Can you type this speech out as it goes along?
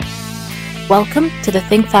Welcome to the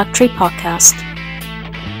Think Factory podcast.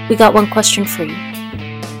 We got one question for you.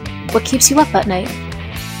 What keeps you up at night?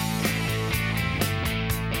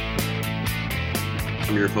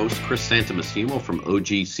 I'm your host, Chris Santamassimo from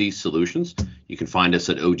OGC Solutions. You can find us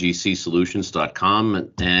at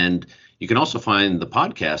ogcsolutions.com, and you can also find the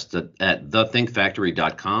podcast at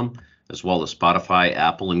thethinkfactory.com, as well as Spotify,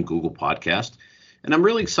 Apple, and Google Podcast. And I'm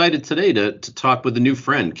really excited today to talk with a new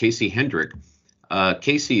friend, Casey Hendrick.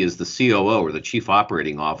 Casey is the COO, or the Chief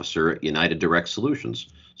Operating Officer at United Direct Solutions.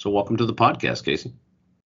 So welcome to the podcast, Casey.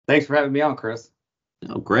 Thanks for having me on, Chris.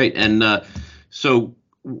 Oh, great. And so,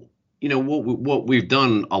 you know, what we've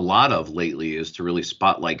done a lot of lately is to really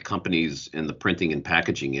spotlight companies in the printing and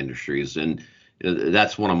packaging industries. And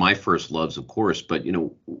that's one of my first loves, of course. But, you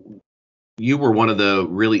know, you were one of the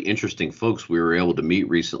really interesting folks we were able to meet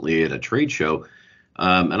recently at a trade show.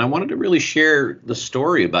 And I wanted to really share the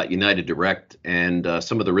story about United Direct and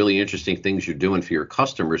some of the really interesting things you're doing for your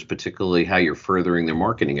customers, particularly how you're furthering their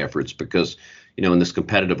marketing efforts. Because, you know, in this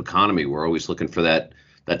competitive economy, we're always looking for that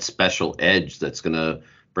special edge that's going to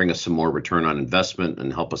bring us some more return on investment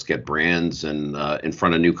and help us get brands and in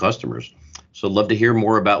front of new customers. So I'd love to hear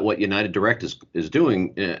more about what United Direct is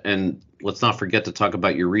doing. And let's not forget to talk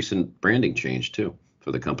about your recent branding change, too,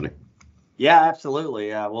 for the company. Yeah, absolutely.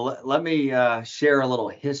 Well, let me share a little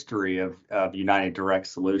history of United Direct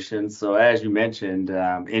Solutions. So as you mentioned,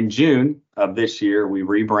 in June of this year, we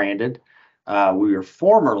rebranded. We were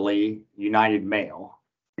formerly United Mail.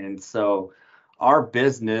 And so our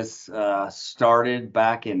business started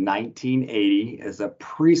back in 1980 as a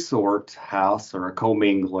pre-sort house or a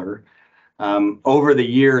commingler. Over the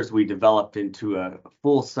years, we developed into a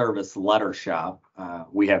full-service letter shop.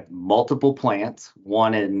 We have multiple plants,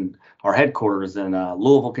 one in our headquarters in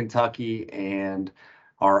Louisville, Kentucky, and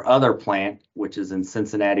our other plant, which is in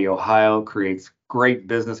Cincinnati, Ohio, creates great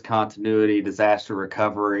business continuity, disaster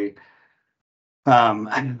recovery.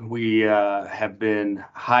 We have been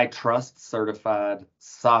high trust certified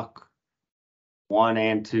SOC 1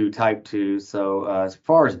 and 2 type 2. So as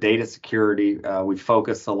far as data security, we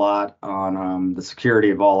focus a lot on the security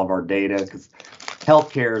of all of our data, because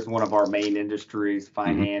healthcare is one of our main industries,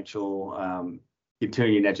 financial,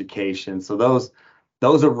 continuing education. So those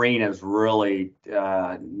arenas really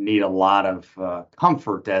need a lot of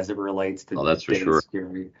comfort as it relates to that's for data sure.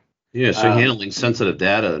 security. Yeah, so handling sensitive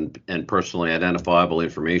data and personally identifiable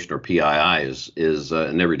information, or PII, is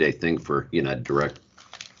an everyday thing for United Direct.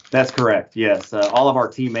 That's correct. Yes. All of our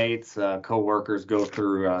teammates, co-workers go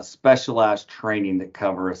through specialized training that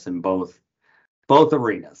cover us in both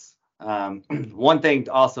arenas. One thing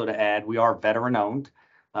also to add, we are veteran owned.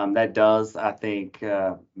 That does, I think,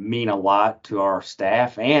 mean a lot to our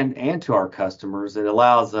staff and to our customers. It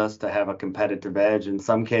allows us to have a competitive edge in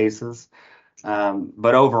some cases.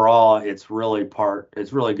 But overall, it's really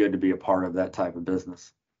good to be a part of that type of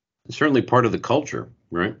business. It's certainly part of the culture,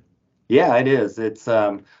 right? Yeah, it is. It's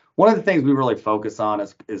one of the things we really focus on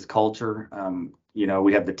is culture. You know,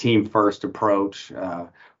 we have the team first approach,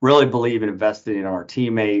 really believe in investing in our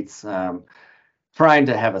teammates, trying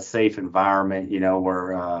to have a safe environment, you know,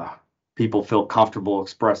 where people feel comfortable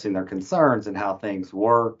expressing their concerns and how things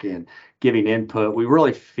work and giving input. We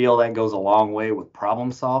really feel that goes a long way with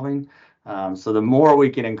problem solving. So the more we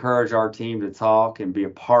can encourage our team to talk and be a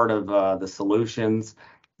part of the solutions,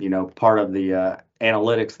 you know, part of the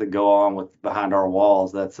analytics that go on behind our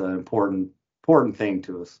walls, that's an important thing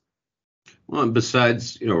to us. Well, and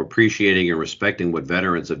besides, you know, appreciating and respecting what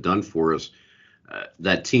veterans have done for us,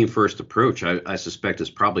 that team first approach, I suspect,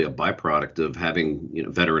 is probably a byproduct of having, you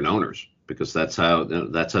know, veteran owners, because that's how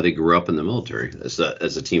they grew up in the military, as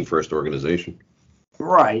a team first organization.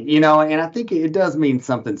 Right. You know, and I think it does mean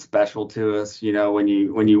something special to us. You know, when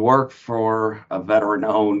you work for a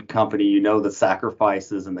veteran-owned company, you know the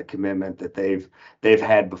sacrifices and the commitment that they've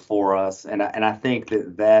had before us, and I think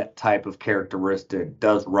that type of characteristic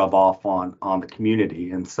does rub off on the community.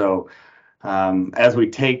 And so, as we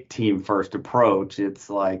take team first approach, it's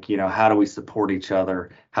like, you know, how do we support each other?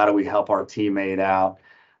 How do we help our teammate out?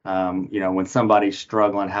 You know, when somebody's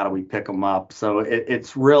struggling, how do we pick them up? So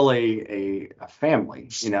it's really a family.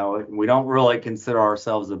 You know, we don't really consider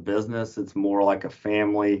ourselves a business. It's more like a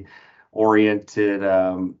family-oriented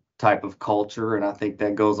type of culture, and I think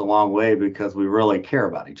that goes a long way because we really care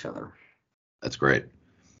about each other. That's great.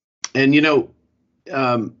 And you know,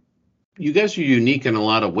 you guys are unique in a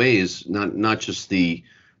lot of ways, not just the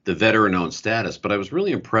veteran-owned status, but I was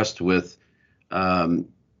really impressed with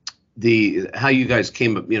how you guys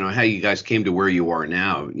came to where you are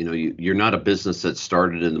now. You know, you're not a business that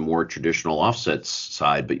started in the more traditional offsets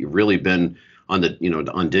side, but you've really been on the, you know,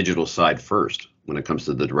 on digital side first when it comes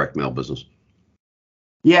to the direct mail business.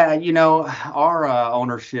 Yeah, our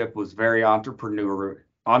ownership was very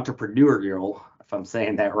entrepreneurial, if I'm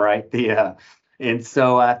saying that right. And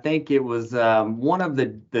so I think it was one of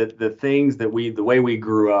the things that the way we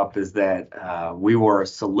grew up is that we were a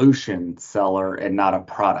solution seller and not a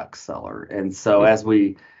product seller. And so Mhm. as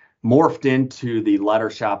we morphed into the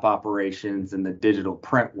letter shop operations in the digital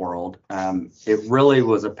print world, it really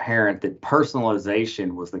was apparent that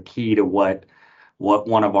personalization was the key to what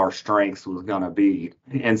one of our strengths was going to be.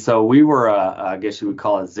 And so we were, I guess you would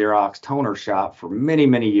call it Xerox toner shop for many,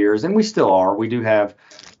 many years, and we still are. We do have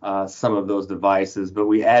some of those devices, but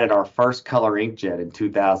we added our first color inkjet in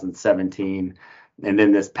 2017. And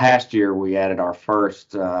then this past year, we added our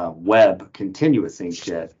first web continuous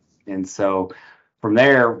inkjet. And so from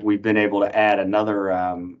there, we've been able to add another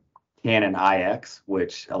Canon IX,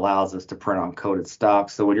 which allows us to print on coated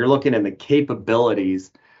stock. So when you're looking at the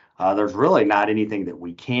capabilities, there's really not anything that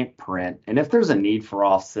we can't print. And if there's a need for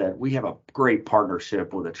offset, we have a great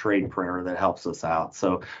partnership with a trade printer that helps us out.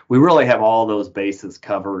 So we really have all those bases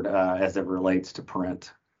covered as it relates to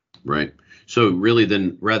print. Right. So really,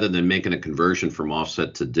 then rather than making a conversion from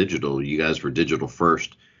offset to digital, you guys were digital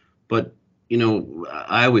first. But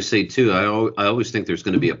I always say too, I always think there's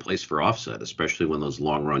going to be a place for offset, especially when those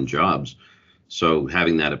long run jobs. So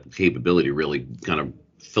having that capability really kind of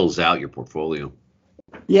fills out your portfolio.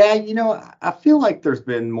 Yeah, I feel like there's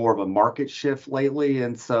been more of a market shift lately.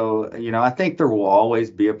 And so, I think there will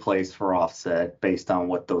always be a place for offset based on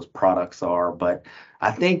what those products are. But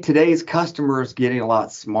I think today's customers getting a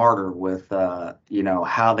lot smarter with,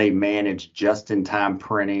 how they manage just-in-time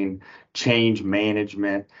printing, change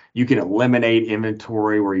management. You can eliminate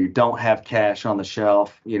inventory where you don't have cash on the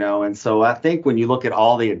shelf, And so I think when you look at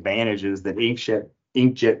all the advantages that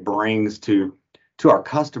inkjet brings to our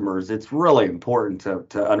customers, it's really important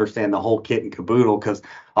to understand the whole kit and caboodle because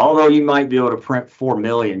although you might be able to print 4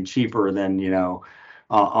 million cheaper than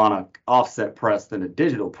on a offset press than a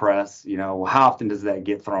digital press, how often does that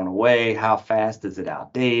get thrown away? How fast is it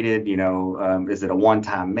outdated? Is it a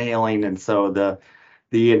one-time mailing? And so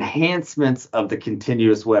the enhancements of the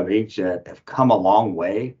continuous web inkjet have come a long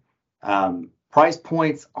way. Price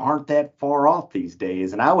points aren't that far off these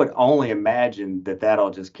days, and I would only imagine that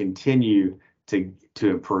that'll just continue to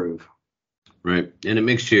improve. Right. And it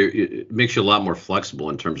makes you a lot more flexible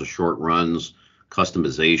in terms of short runs,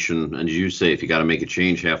 customization. And as you say, if you got to make a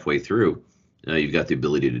change halfway through, you've got the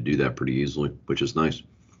ability to do that pretty easily, which is nice.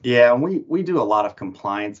 Yeah, and we do a lot of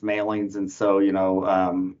compliance mailings, and so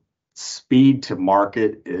speed to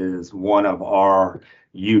market is one of our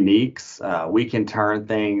uniques. We can turn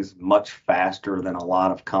things much faster than a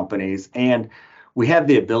lot of companies, and we have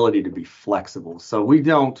the ability to be flexible. So we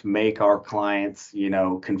don't make our clients,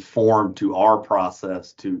 conform to our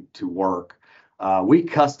process to work. We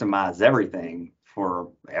customize everything for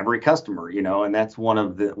every customer, and that's one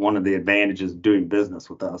of the advantages of doing business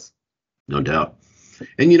with us. No doubt.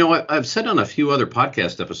 And I've said on a few other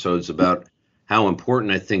podcast episodes about how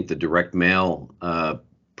important I think the direct mail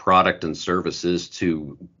product and service is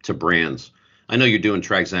to brands. I know you're doing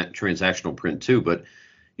transactional print too, but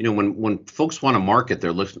when folks want to market,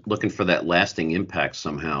 they're looking for that lasting impact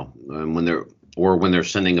somehow. And when they're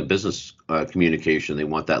sending a business communication, they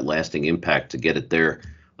want that lasting impact to get it there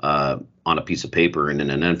on a piece of paper and in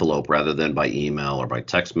an envelope rather than by email or by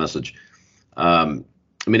text message. I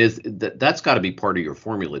mean, that's got to be part of your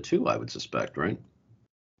formula too, I would suspect, right?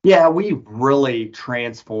 Yeah, we've really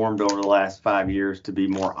transformed over the last 5 years to be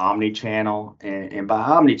more omni-channel. And by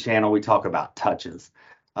omni-channel, we talk about touches.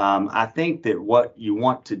 I think that what you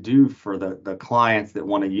want to do for the clients that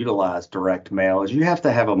want to utilize direct mail is you have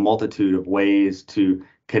to have a multitude of ways to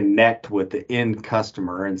connect with the end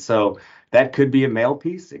customer. And so that could be a mail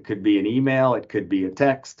piece, it could be an email, it could be a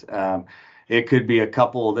text. It could be a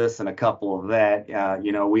couple of this and a couple of that.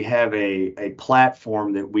 We have a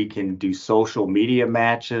platform that we can do social media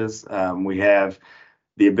matches. We have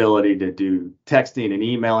the ability to do texting and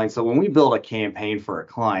emailing. So when we build a campaign for a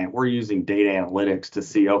client, we're using data analytics to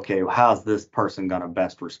see, okay, well, how's this person going to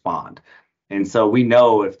best respond? And so we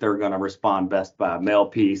know if they're going to respond best by a mail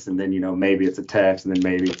piece, and then, maybe it's a text, and then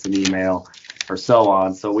maybe it's an email or so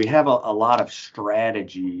on. So we have a lot of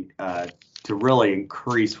strategy to really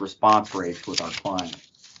increase response rates with our clients.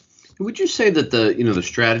 Would you say that the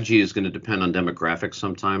strategy is going to depend on demographics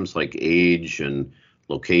sometimes, like age and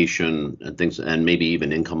location and things, and maybe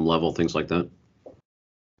even income level, things like that?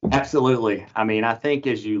 Absolutely. I mean, I think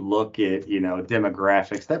as you look at,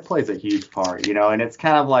 demographics, that plays a huge part, and it's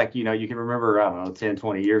kind of like, you can remember, I don't know, 10,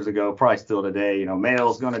 20 years ago, probably still today,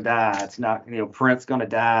 mail's going to die. It's not, print's going to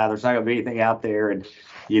die. There's not going to be anything out there. And,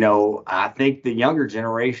 I think the younger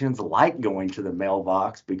generations like going to the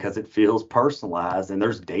mailbox because it feels personalized and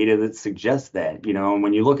there's data that suggests that, and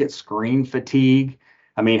when you look at screen fatigue,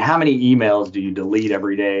 I mean, how many emails do you delete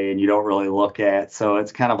every day and you don't really look at? So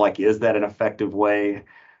it's kind of like, is that an effective way?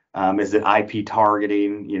 Is it IP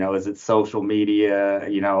targeting? Is it social media?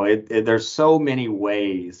 There's so many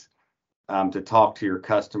ways to talk to your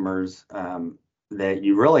customers that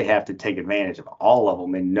you really have to take advantage of all of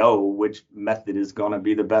them and know which method is going to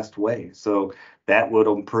be the best way. So that would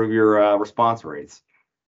improve your response rates.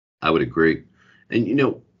 I would agree.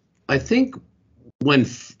 And, I think when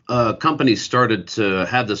companies started to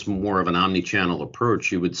have this more of an omni-channel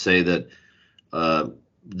approach, you would say that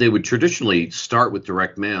they would traditionally start with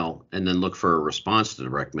direct mail and then look for a response to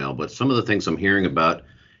direct mail. But some of the things I'm hearing about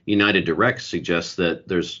United Direct suggests that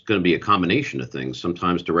there's going to be a combination of things.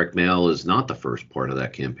 Sometimes direct mail is not the first part of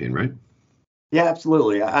that campaign, right? Yeah,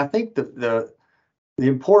 absolutely. I think the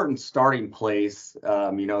important starting place,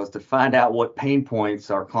 is to find out what pain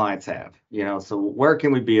points our clients have. So where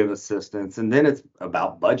can we be of assistance? And then it's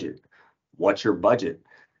about budget. What's your budget?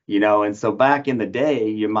 And so back in the day,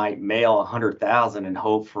 you might mail 100,000 and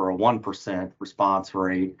hope for a 1% response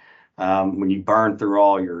rate when you burn through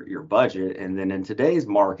all your budget. And then in today's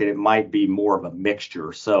market, it might be more of a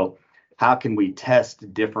mixture. So how can we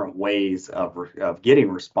test different ways of getting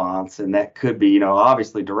response? And that could be,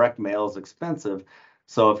 obviously direct mail is expensive.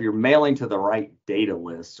 So if you're mailing to the right data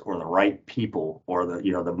list or the right people or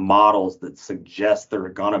the models that suggest they're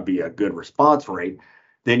going to be a good response rate,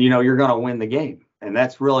 then you're going to win the game. And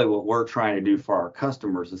that's really what we're trying to do for our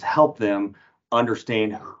customers is help them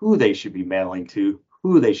understand who they should be mailing to,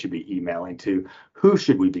 who they should be emailing to, who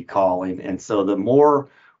should we be calling. And so the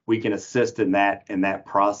more we can assist in that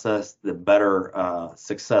process, the better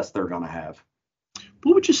success they're going to have.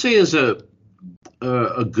 What would you say is a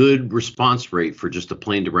good response rate for just a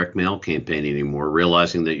plain direct mail campaign anymore,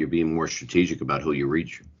 realizing that you're being more strategic about who you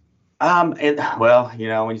reach? When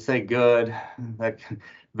you say good, that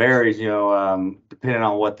varies, depending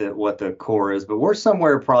on what the core is, but we're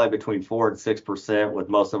somewhere probably between 4 and 6% with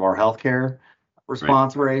most of our healthcare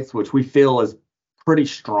response rates, which we feel is pretty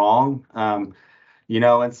strong.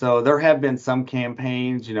 And so there have been some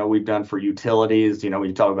campaigns, we've done for utilities, when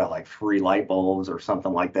you talk about like free light bulbs or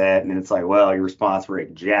something like that. And it's like, well, your response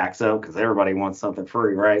rate jacks up because everybody wants something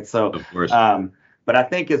free, right? So, of course. But I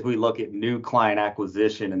think as we look at new client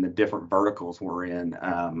acquisition and the different verticals we're in,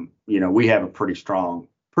 we have a pretty strong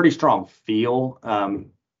feel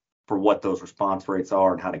for what those response rates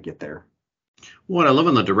are and how to get there. What I love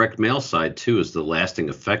on the direct mail side too is the lasting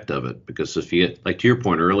effect of it, because if you get, like to your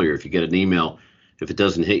point earlier, if you get an email, if it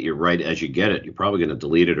doesn't hit you right as you get it, you're probably going to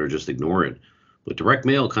delete it or just ignore it. But direct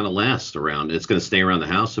mail kind of lasts around. It's going to stay around the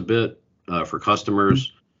house a bit for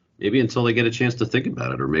customers, maybe until they get a chance to think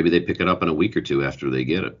about it, or maybe they pick it up in a week or two after they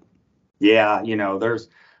get it. Yeah,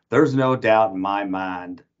 there's no doubt in my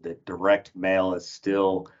mind that direct mail is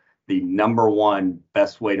still the number one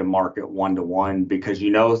best way to market one-to-one, because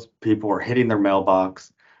people are hitting their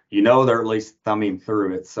mailbox, they're at least thumbing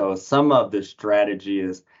through it. So some of the strategy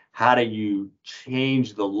is, how do you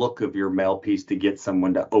change the look of your mail piece to get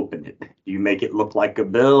someone to open it? Do you make it look like a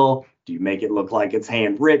bill? Do you make it look like it's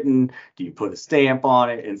handwritten? Do you put a stamp on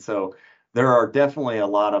it? And so there are definitely a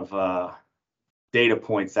lot of data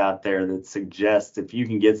points out there that suggest if you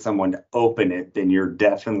can get someone to open it, then you're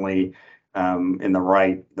definitely in the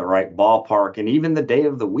right ballpark. And even the day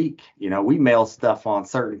of the week, we mail stuff on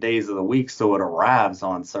certain days of the week, so it arrives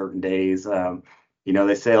on certain days.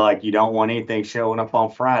 They say like you don't want anything showing up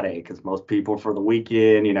on Friday because most people for the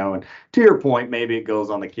weekend, and to your point, maybe it goes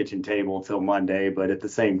on the kitchen table till Monday, but at the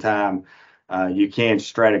same time, you can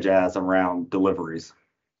strategize around deliveries.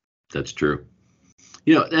 That's true.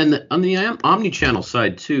 And on the omni-channel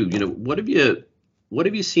side too, what have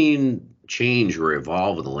you seen change or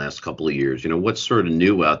evolve in the last couple of years? What's sort of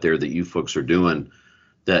new out there that you folks are doing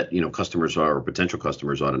that, customers or potential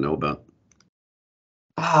customers ought to know about?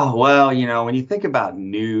 Oh, well, when you think about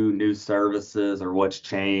new services or what's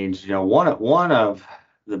changed, one of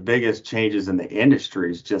the biggest changes in the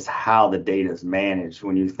industry is just how the data is managed.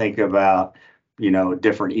 When you think about,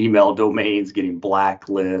 different email domains getting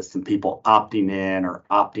blacklists and people opting in or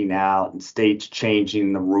opting out and states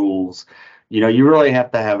changing the rules, you really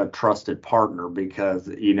have to have a trusted partner, because,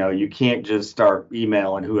 you can't just start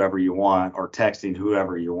emailing whoever you want or texting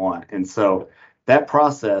whoever you want. And so that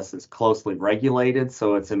process is closely regulated,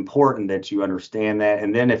 so it's important that you understand that.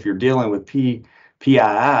 And then if you're dealing with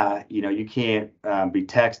PII, you can't be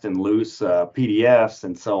texting loose PDFs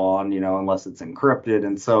and so on, unless it's encrypted.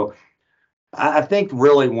 And so I think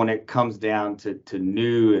really when it comes down to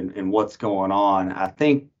new and what's going on, I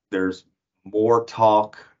think there's more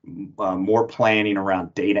talk, more planning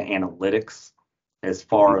around data analytics as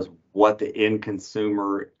far as what the end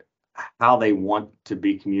consumer, how they want to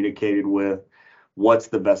be communicated with, what's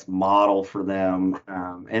the best model for them,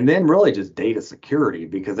 and then really just data security,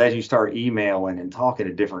 because as you start emailing and talking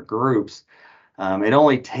to different groups, it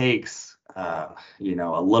only takes a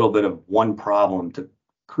little bit of one problem to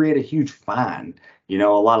create a huge fine, a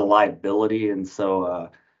lot of liability. And so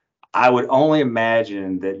I would only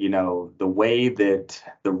imagine that, the way that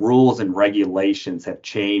the rules and regulations have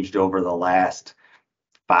changed over the last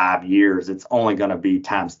 5 years, it's only going to be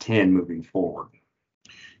times 10 moving forward.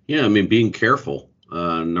 Yeah, I mean, being careful,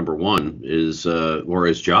 number one, is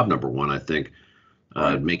job number one, I think.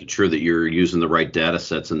 Right. Making sure that you're using the right data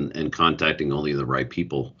sets and contacting only the right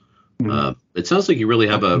people. It sounds like you really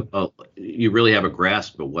have a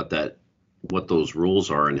grasp of what those rules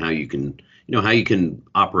are and how you can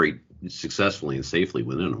operate successfully and safely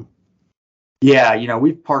within them. Yeah,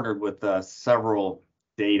 we've partnered with several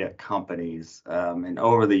data companies, and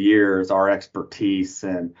over the years, our expertise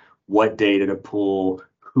and what data to pull,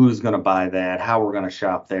 who's going to buy that, how we're going to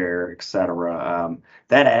shop there, et cetera.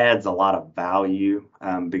 That adds a lot of value,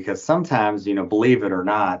 because sometimes, believe it or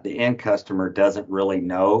not, the end customer doesn't really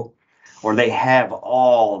know, or they have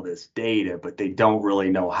all this data, but they don't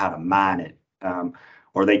really know how to mine it,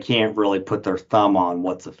 or they can't really put their thumb on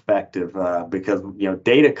what's effective, because,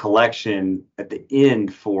 data collection at the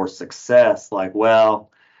end for success, like, well,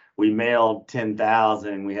 we mailed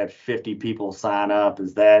 10,000, we had 50 people sign up.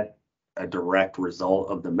 Is that a direct result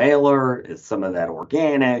of the mailer? Is some of that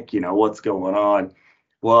organic? What's going on?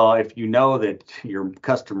 Well, if you know that your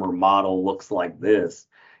customer model looks like this,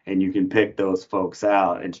 and you can pick those folks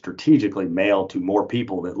out and strategically mail to more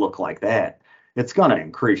people that look like that, it's going to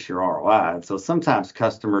increase your ROI. And so sometimes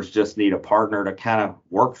customers just need a partner to kind of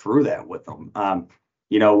work through that with them.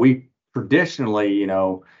 We traditionally,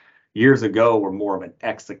 years ago, were more of an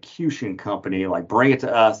execution company, like bring it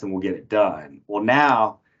to us and we'll get it done. Well,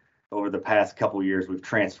 now, over the past couple of years, we've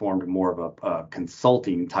transformed to more of a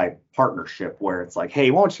consulting type partnership where it's like,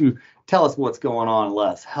 hey, why don't you tell us what's going on?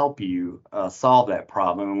 Let's help you solve that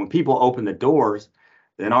problem. And when people open the doors,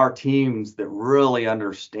 then our teams that really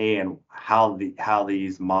understand how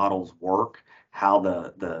these models work, how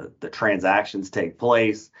the transactions take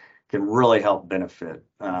place, can really help benefit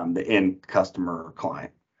the end customer or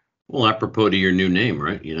client. Well, apropos to your new name,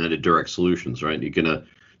 right? United Direct Solutions, right? You're gonna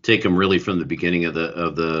take them really from the beginning of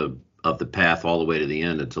the path all the way to the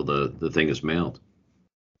end until the thing is mailed.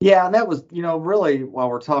 Yeah, and that was, really, while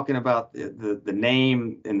we're talking about the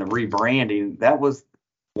name and the rebranding, that was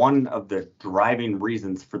one of the driving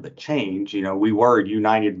reasons for the change. We were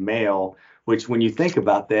United Mail, which when you think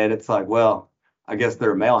about that, it's like, well, I guess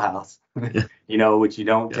they're a mail house, which you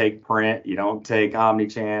don't take print, you don't take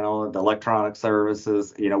omni-channel, the electronic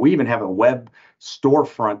services. We even have a web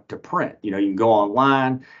storefront to print. You can go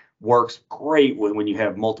online, works great when you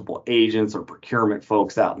have multiple agents or procurement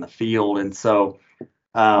folks out in the field. And so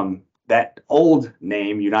that old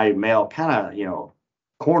name, United Mail, kind of,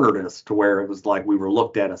 cornered us to where it was like we were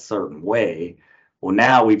looked at a certain way. Well,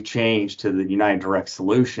 now we've changed to the United Direct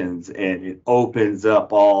Solutions, and it opens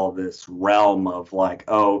up all this realm of like,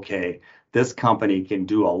 oh, okay, this company can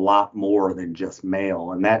do a lot more than just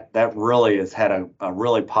mail. And that really has had a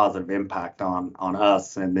really positive impact on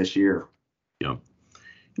us in this year. Yeah.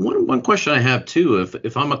 One question I have too,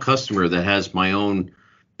 if I'm a customer that has my own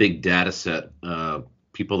big data set,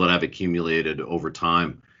 people that I've accumulated over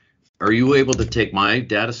time, are you able to take my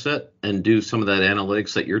data set and do some of that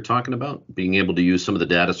analytics that you're talking about, being able to use some of the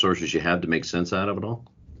data sources you have to make sense out of it all?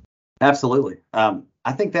 Absolutely.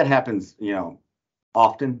 I think that happens,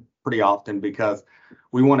 pretty often, because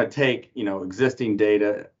we want to take, existing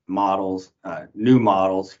data models, new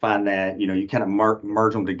models, find that, you kind of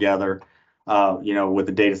merge them together, with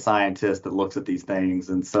the data scientist that looks at these things.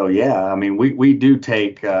 And so, yeah, I mean, we do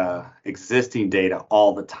take existing data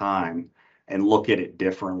all the time and look at it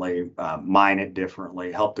differently, mine it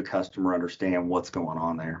differently, help the customer understand what's going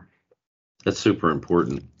on there. That's super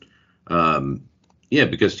important. Yeah,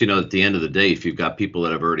 because, at the end of the day, if you've got people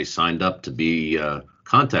that have already signed up to be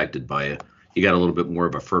contacted by you, you got a little bit more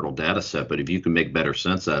of a fertile data set. But if you can make better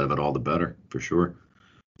sense out of it, all the better, for sure.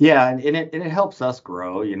 Yeah, and it helps us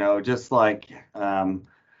grow, just like I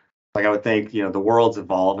would think, the world's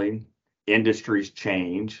evolving. industries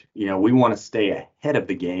change. We want to stay ahead of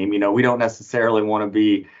the game. We don't necessarily want to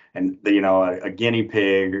be a guinea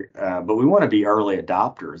pig, but we want to be early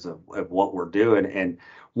adopters of what we're doing. And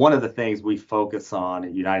one of the things we focus on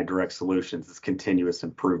at United Direct Solutions is continuous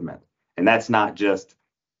improvement. And that's not just,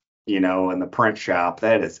 in the print shop,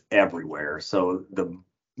 that is everywhere. So the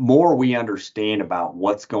more we understand about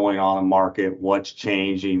what's going on in the market, what's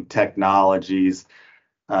changing, technologies,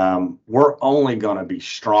 we're only going to be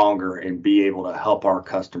stronger and be able to help our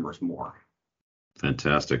customers more.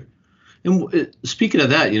 Fantastic. And speaking of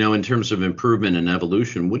that, in terms of improvement and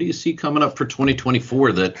evolution, what do you see coming up for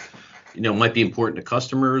 2024 that, might be important to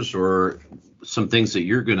customers, or some things that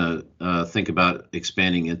you're going to think about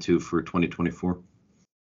expanding into for 2024?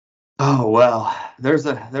 Oh, well, there's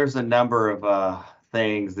a number of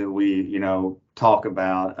things that we, talk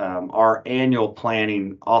about. Our annual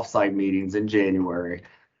planning offsite meetings in January.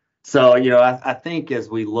 So, I think as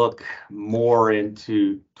we look more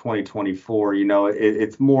into 2024,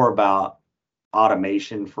 it's more about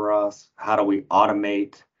automation for us. How do we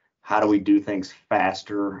automate? How do we do things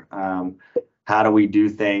faster? How do we do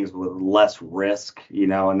things with less risk?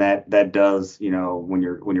 And that does, when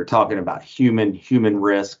you're talking about human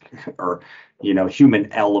risk or,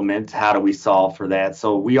 human element, how do we solve for that?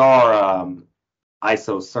 So we are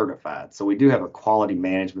ISO certified. So we do have a quality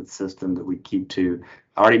management system that we keep to.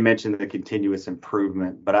 I already mentioned the continuous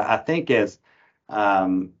improvement, but I think as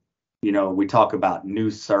we talk about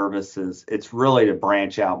new services, it's really to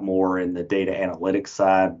branch out more in the data analytics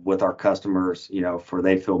side with our customers, for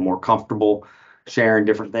they feel more comfortable sharing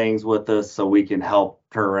different things with us so we can help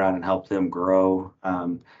turn around and help them grow.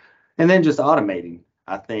 And then just automating.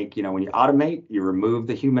 I think, when you automate, you remove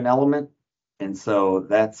the human element. And so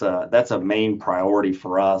that's a main priority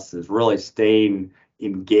for us, is really staying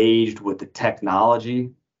engaged with the technology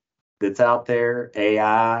that's out there.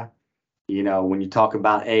 AI, when you talk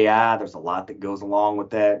about AI, there's a lot that goes along with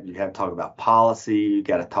that. You have to talk about policy, you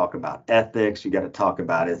got to talk about ethics, you got to talk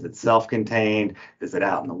about, is it self-contained, is it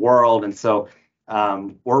out in the world? And so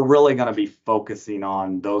we're really going to be focusing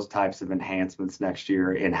on those types of enhancements next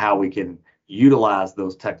year and how we can utilize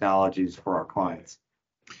those technologies for our clients.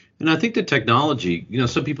 And I think the technology,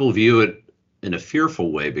 some people view it in a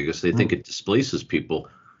fearful way because they think it displaces people.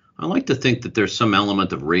 I like to think that there's some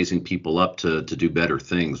element of raising people up to do better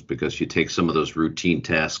things, because you take some of those routine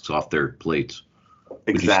tasks off their plates.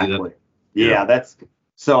 Exactly. Yeah,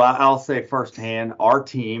 so I'll say firsthand, our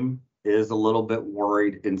team is a little bit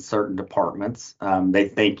worried in certain departments. They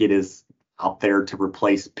think it is out there to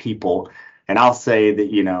replace people. And I'll say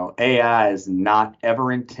that, AI is not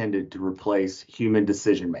ever intended to replace human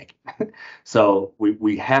decision making. So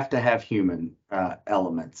we have to have human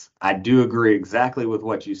elements. I do agree exactly with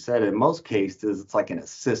what you said. In most cases, it's like an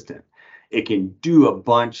assistant. It can do a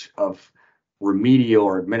bunch of remedial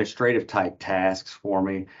or administrative type tasks for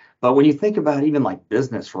me. But when you think about even like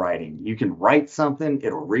business writing, you can write something,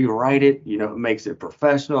 it'll rewrite it, it makes it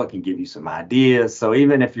professional, it can give you some ideas. So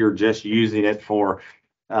even if you're just using it for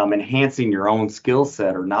enhancing your own skill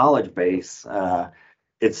set or knowledge base,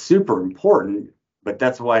 it's super important. But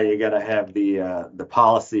that's why you got to have the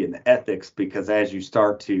policy and the ethics, because as you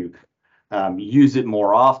start to use it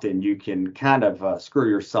more often, you can kind of screw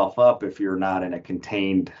yourself up if you're not in a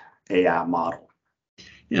contained AI model.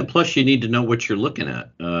 Yeah, plus you need to know what you're looking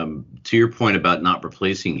at. To your point about not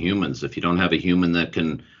replacing humans, if you don't have a human that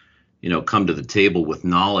can, come to the table with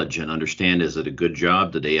knowledge and understand, is it a good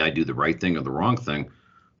job? Did AI do the right thing or the wrong thing?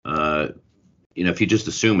 If you just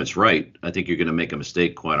assume it's right, I think you're going to make a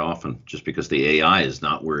mistake quite often, just because the AI is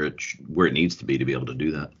not where it needs to be able to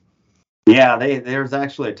do that. Yeah, there's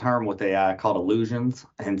actually a term with AI called illusions.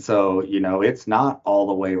 And so, it's not all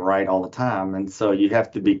the way right all the time. And so you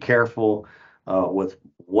have to be careful with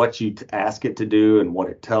what you ask it to do and what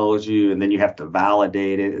it tells you. And then you have to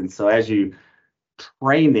validate it. And so as you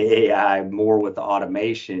train the AI more with the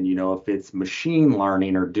automation, if it's machine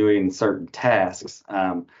learning or doing certain tasks,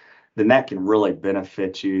 then that can really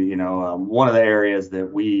benefit you. One of the areas that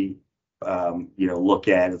we, look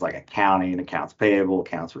at is like accounting, accounts payable,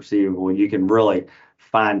 accounts receivable. You can really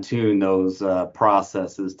fine tune those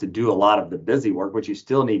processes to do a lot of the busy work, but you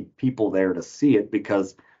still need people there to see it,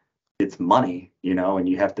 because it's money, and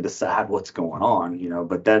you have to decide what's going on,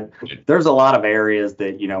 but there's a lot of areas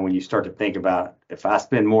that, when you start to think about, if I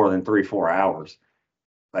spend more than 3-4 hours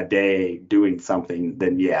a day doing something,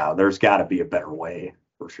 then there's got to be a better way,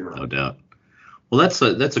 for sure. No doubt. Well, that's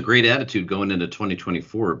a great attitude going into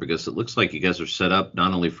 2024, because it looks like you guys are set up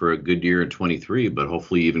not only for a good year in 23, but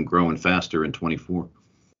hopefully even growing faster in 24.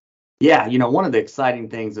 Yeah, one of the exciting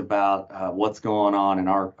things about what's going on in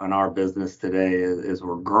our business today is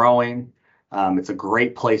we're growing. It's a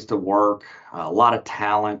great place to work, a lot of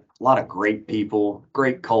talent, a lot of great people,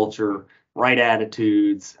 great culture, right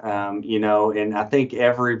attitudes. And I think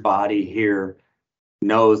everybody here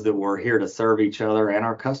knows that we're here to serve each other and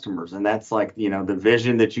our customers, and that's like the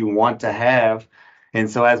vision that you want to have. And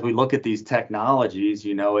so as we look at these technologies,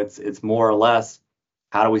 it's more or less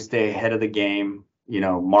how do we stay ahead of the game,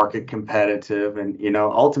 market competitive, and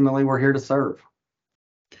ultimately we're here to serve.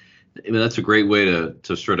 I mean, that's a great way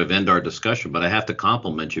to sort of end our discussion, but I have to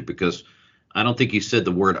compliment you because I don't think you said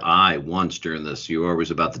the word "I" once during this. You were always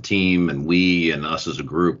about the team and we and us as a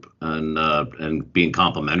group, and being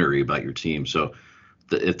complimentary about your team. So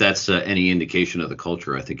if that's any indication of the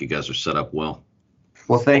culture, I think you guys are set up well.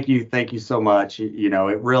 Well, thank you so much.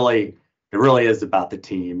 It really is about the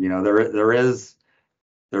team.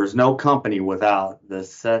 There's no company without the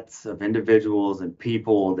sets of individuals and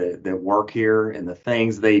people that work here, and the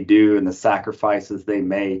things they do and the sacrifices they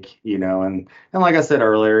make, and like I said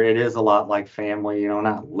earlier, it is a lot like family,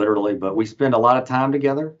 not literally, but we spend a lot of time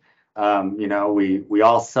together. We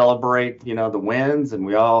all celebrate, the wins, and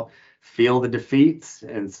we all feel the defeats.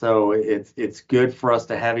 And so it's good for us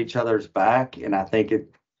to have each other's back. And I think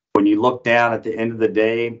when you look down at the end of the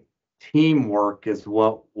day, teamwork is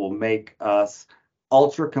what will make us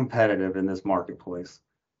ultra competitive in this marketplace.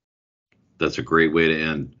 That's a great way to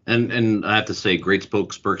end. And I have to say, great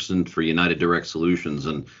spokesperson for United Direct Solutions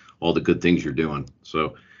and all the good things you're doing.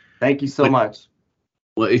 So thank you so much.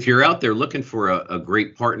 Well, if you're out there looking for a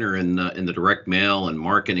great partner in the direct mail and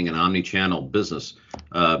marketing and omni-channel business,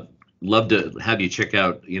 love to have you check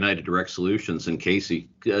out United Direct Solutions. And Casey,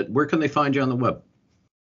 where can they find you on the web?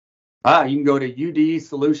 You can go to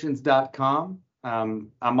udsolutions.com.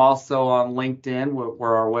 I'm also on LinkedIn,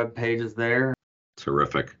 where our webpage is there.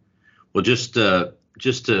 Terrific. Well, just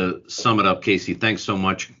to sum it up, Casey, thanks so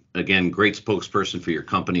much. Again, great spokesperson for your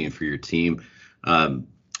company and for your team.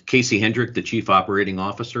 Casey Hendrick, the Chief Operating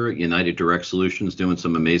Officer at United Direct Solutions, doing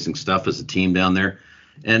some amazing stuff as a team down there.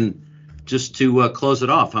 And just to close it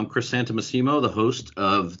off, I'm Chris Santamassimo, the host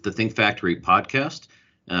of the Think Factory podcast.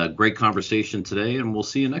 Great conversation today, and we'll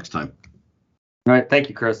see you next time. All right. Thank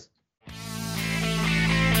you, Chris.